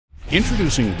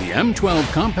Introducing the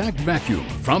M12 Compact Vacuum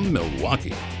from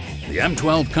Milwaukee. The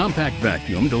M12 Compact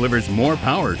Vacuum delivers more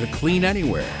power to clean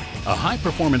anywhere. A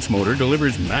high-performance motor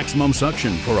delivers maximum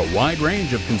suction for a wide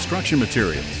range of construction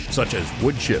materials, such as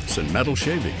wood chips and metal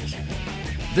shavings.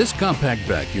 This compact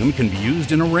vacuum can be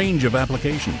used in a range of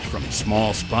applications, from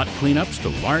small spot cleanups to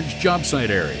large job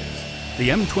site areas. The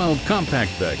M12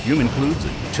 Compact Vacuum includes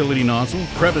a utility nozzle,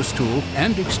 crevice tool,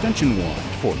 and extension wand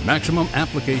for maximum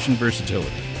application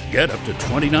versatility. Get up to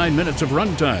 29 minutes of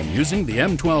runtime using the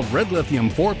M12 Red Lithium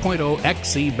 4.0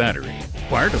 XC battery,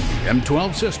 part of the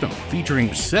M12 system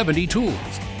featuring 70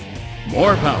 tools.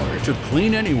 More power to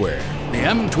clean anywhere. The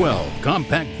M12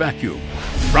 Compact Vacuum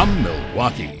from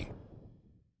Milwaukee.